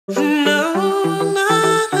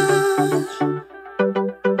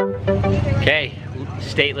Okay,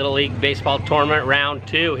 State Little League Baseball Tournament round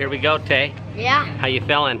 2. Here we go, Tay. Yeah. How you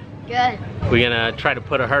feeling? Good. We gonna try to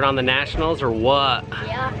put a hurt on the Nationals or what?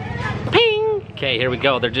 Yeah. Ping! Okay, here we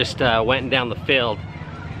go. They're just wetting down the field.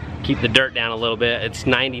 Keep the dirt down a little bit. It's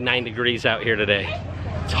 99 degrees out here today.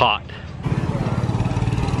 It's hot.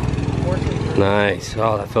 Nice.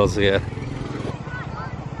 Oh, that feels good.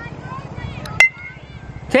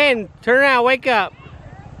 Tayden, turn around, wake up.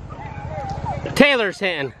 Taylor's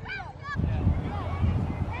hitting.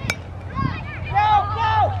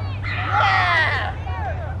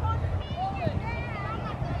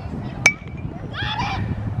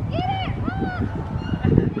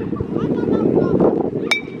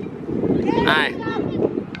 Hi.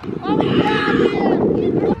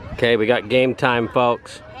 Okay, we got game time,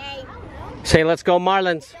 folks. Say, let's go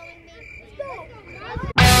Marlins.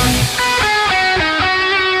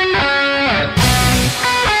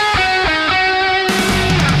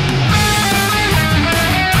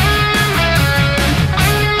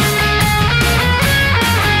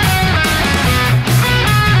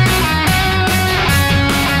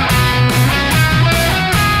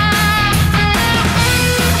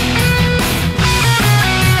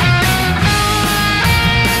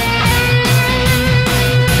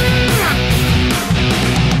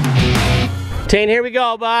 Tayden, here we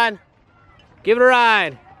go, bud. Give it a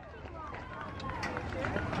ride.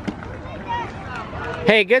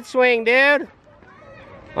 Hey, good swing, dude.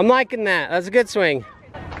 I'm liking that. That's a good swing.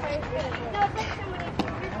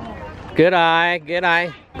 Good eye, good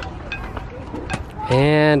eye.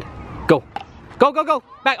 And go. Go, go, go.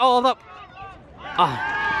 Back all up.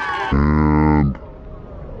 Ah. And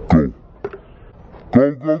go.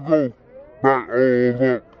 Go, go, go. Back all up.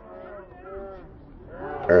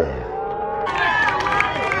 Oh.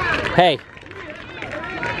 Hey,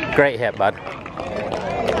 great hit, bud.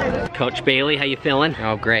 Coach Bailey, how you feeling?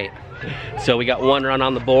 Oh, great. So we got 1 run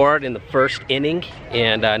on the board in the first inning,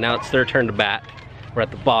 and now it's their turn to bat. We're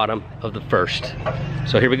at the bottom of the first.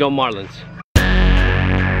 So here we go, Marlins.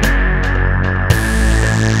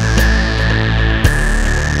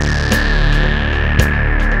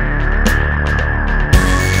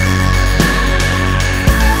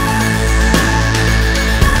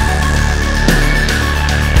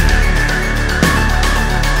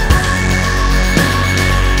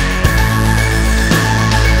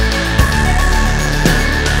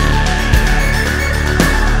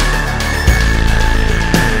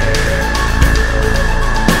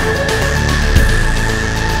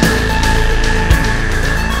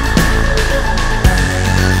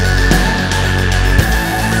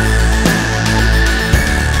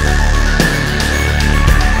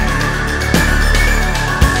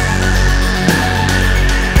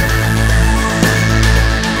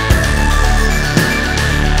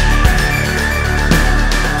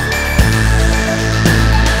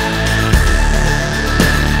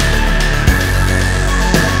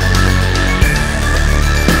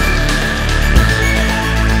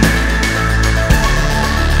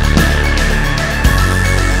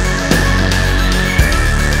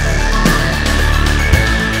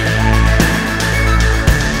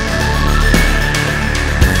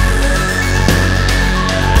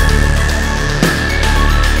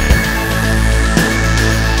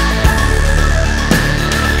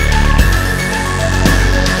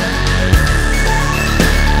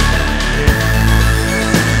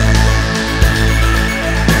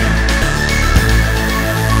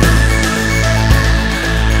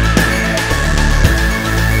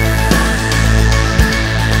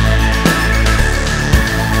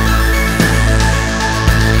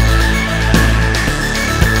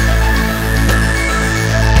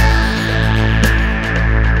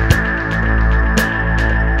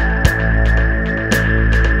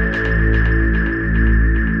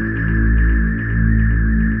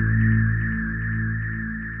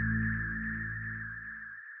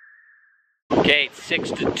 Okay, it's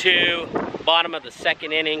 6-2, bottom of the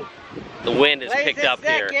second inning. The wind has picked up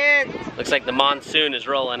here. Looks like the monsoon is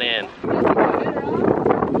rolling in.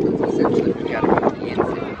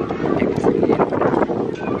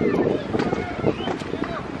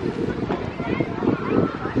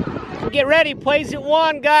 Get ready, plays at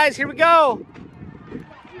 1, guys, here we go.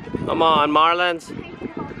 Come on, Marlins.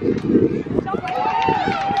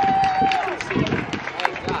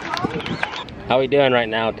 How we doing right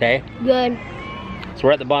now, Tay? Good. So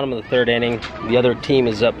we're at the bottom of the third inning. The other team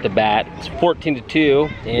is up to bat. It's 14-2,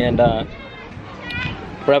 and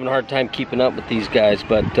we're having a hard time keeping up with these guys.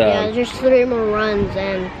 But yeah, there's 3 more runs,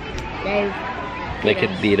 and they could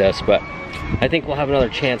beat us. But I think we'll have another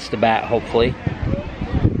chance to bat, hopefully.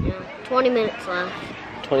 20 minutes left.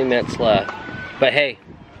 20 minutes left. But hey,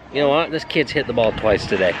 you know what? This kid's hit the ball twice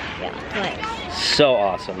today. Yeah, twice. So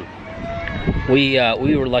awesome. We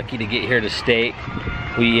were lucky to get here to state.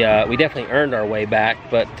 We definitely earned our way back,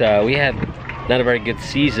 but we had not a very good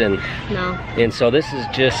season. No. And so this is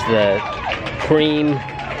just the cream,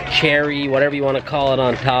 cherry, whatever you want to call it,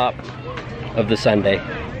 on top of the sundae.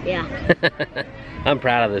 Yeah. I'm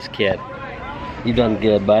proud of this kid. You've done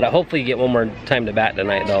good, bud. Hopefully you get one more time to bat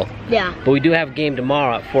tonight, though. Yeah. But we do have a game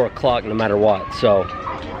tomorrow at 4 o'clock no matter what. So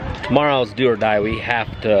tomorrow's do or die. We have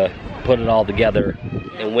to put it all together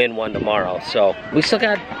and win one tomorrow. So we still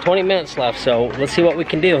got 20 minutes left, so let's see what we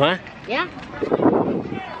can do, huh? Yeah.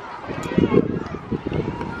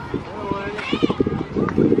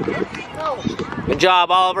 Good job,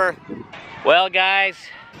 Oliver. Well, guys,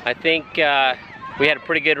 I think we had a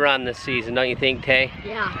pretty good run this season, don't you think, Tay?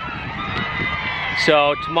 Yeah.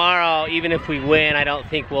 So tomorrow, even if we win, I don't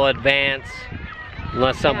think we'll advance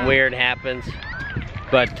unless something weird happens.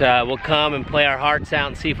 But we'll come and play our hearts out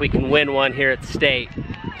and see if we can win one here at the state.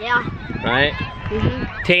 Yeah. Right? Mm-hmm.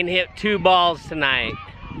 Tayden hit 2 balls tonight.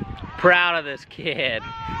 Proud of this kid.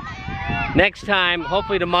 Next time,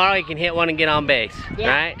 hopefully tomorrow, he can hit one and get on base.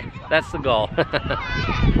 Yeah. Right? That's the goal.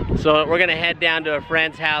 So we're gonna head down to a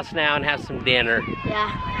friend's house now and have some dinner.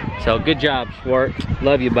 Yeah. So good job, Sport.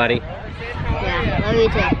 Love you, buddy. Yeah, love you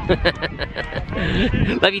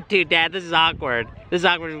too. Love you too, Dad. This is awkward. This is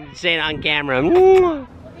awkward saying it on camera.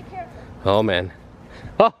 Oh, man.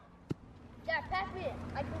 Oh. Dad, pass me it.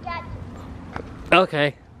 I can catch it.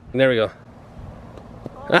 Okay. There we go.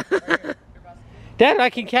 Dad,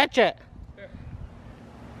 I can catch it.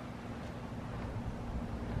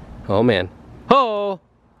 Oh, man. Oh.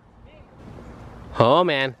 Oh,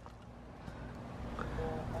 man.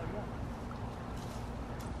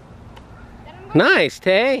 Nice,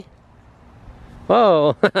 Tay.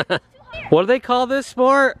 Whoa. What do they call this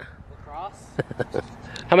sport? Lacrosse.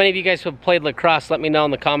 How many of you guys have played lacrosse? Let me know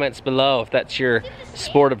in the comments below if that's your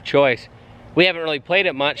sport of choice. We haven't really played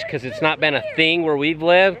it much because it's not been a thing where we've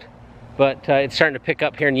lived, but it's starting to pick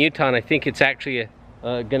up here in Utah, and I think it's actually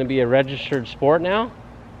going to be a registered sport now.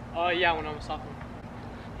 Yeah, when I'm a sophomore.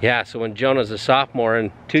 Yeah, so when Jonah's a sophomore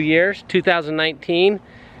in 2 years, 2019,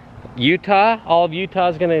 Utah, all of Utah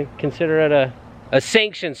is going to consider it a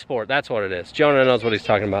sanctioned sport. That's what it is. Jonah knows what he's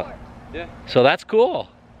talking about. Yeah. So that's cool.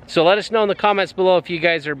 So let us know in the comments below if you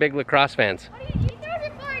guys are big lacrosse fans. Get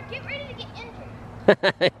ready to get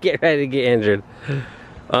injured. Get ready to get injured.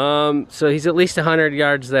 So he's at least 100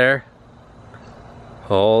 yards there.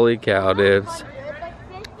 Holy cow, dudes.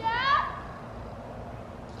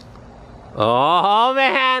 Oh,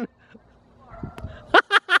 man.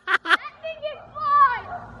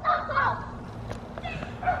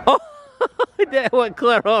 Oh, that went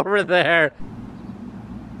clear over there.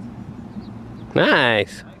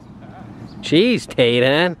 Nice. Jeez,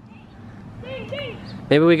 Tayden.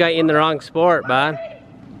 Maybe we got you in the wrong sport, bud.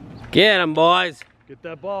 Get him, boys. Get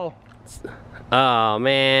that ball. Oh,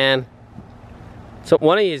 man. So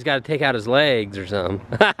one of you's got to take out his legs or something.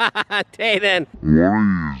 Tayden.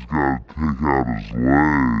 One of you's got to take out his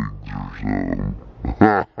legs or something.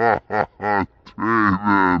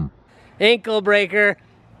 Tayden. Ankle breaker.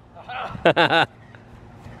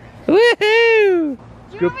 Woohoo!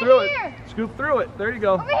 Scoop through it. Scoop through it. There you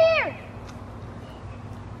go. Over here.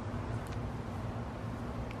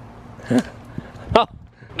 Oh.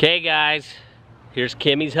 Okay, guys. Here's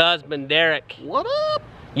Kimmy's husband, Derek. What up?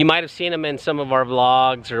 You might have seen him in some of our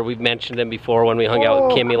vlogs, or we've mentioned him before when we hung out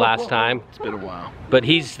with Kimmy last time. It's been a while. But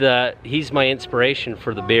he's my inspiration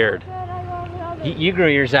for the beard. You grew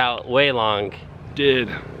yours out way long. Did.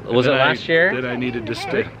 Was it last year? That I needed to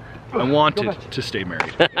stay. I wanted to stay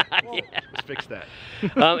married. Yeah. Let's fix that.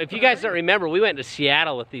 If you guys don't remember, we went to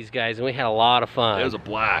Seattle with these guys and we had a lot of fun. It was a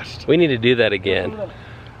blast. We need to do that again.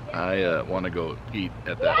 I want to go eat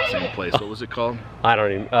at that same place. What was it called? I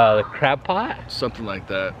don't even, the crab pot? Something like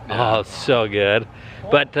that. Yeah. Oh, so good.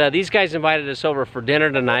 But these guys invited us over for dinner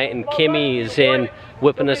tonight, and Kimmy is in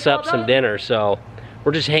whipping us up some dinner. So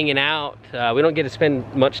we're just hanging out. We don't get to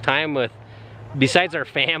spend much time with, besides our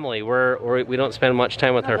family, we don't spend much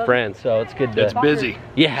time with our friends. So it's good to. It's busy.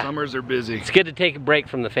 Yeah. Summers are busy. It's good to take a break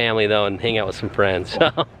from the family though and hang out with some friends.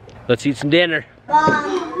 So let's eat some dinner.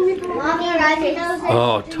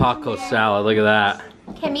 Oh, taco salad, look at that.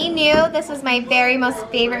 Kimmy knew this was my very most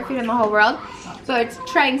favorite food in the whole world, so it's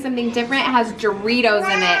trying something different. It has Doritos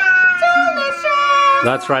in it. Delicious!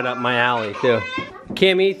 That's right up my alley too.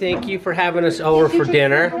 Kimmy, thank you for having us over for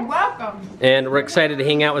dinner. You're welcome. And we're excited to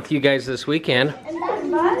hang out with you guys this weekend.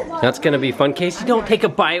 That's gonna be fun. Casey, don't take a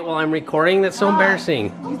bite while I'm recording. That's so embarrassing.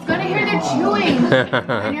 He's gonna hear the chewing.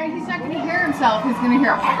 And he's not gonna himself, he's gonna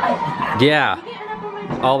hear. Yeah.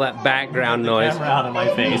 All that background noise. Camera out of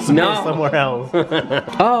my face. No. Go somewhere else.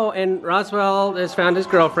 Oh, and Roswell has found his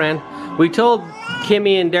girlfriend. We told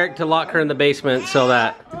Kimmy and Derek to lock her in the basement so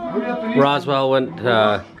that Roswell wouldn't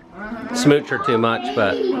smooch her too much,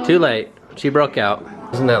 but too late. She broke out.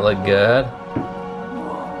 Doesn't that look good?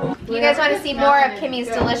 If you guys want to see more of Kimmy's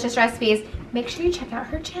delicious recipes, make sure you check out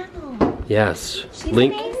her channel. Yes. She's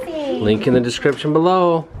Link amazing. in the description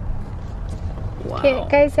below. Wow. Okay,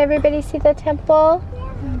 guys, everybody see the temple?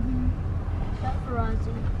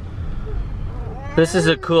 This is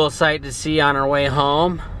a cool sight to see on our way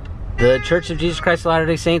home. The Church of Jesus Christ of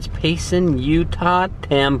Latter-day Saints, Payson, Utah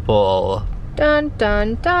Temple. Dun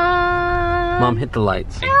dun dun. Mom, hit the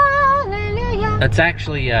lights. Hallelujah. That's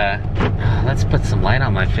actually, let's put some light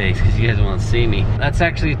on my face because you guys won't see me. That's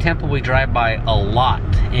actually a temple we drive by a lot.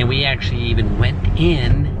 And we actually even went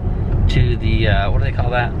in to the, what do they call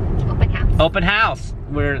that? Open house. Open house.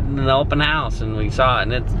 We're in the open house and we saw it,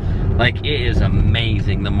 and it's like, it is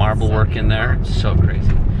amazing. The marble work in there, it's so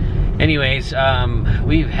crazy. Anyways,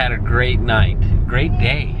 we've had a great night, great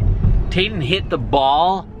day. Tayden hit the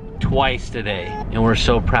ball twice today, and we're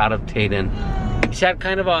so proud of Tayden. He's had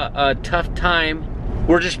kind of a tough time.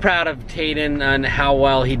 We're just proud of Tayden and how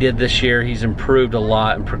well he did this year. He's improved a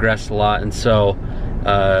lot and progressed a lot, and so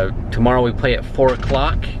tomorrow we play at 4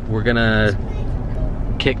 o'clock. We're gonna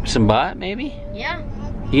kick some butt, maybe? Yeah.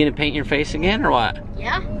 You gonna paint your face again or what?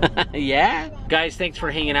 Yeah. Yeah? Guys, thanks for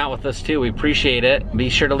hanging out with us too. We appreciate it. Be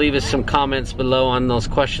sure to leave us some comments below on those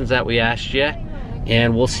questions that we asked you.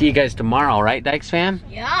 And we'll see you guys tomorrow, right, Dykes fam?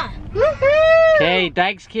 Yeah. Okay,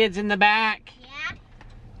 Dykes kids in the back. Yeah.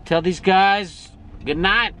 Tell these guys good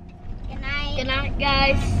night. Good night. Good night,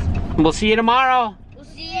 guys. We'll see you tomorrow. We'll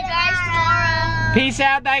see you guys tomorrow. Peace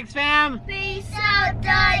out, Dykes fam. Peace out,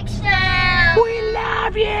 Dyches. We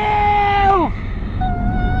love you.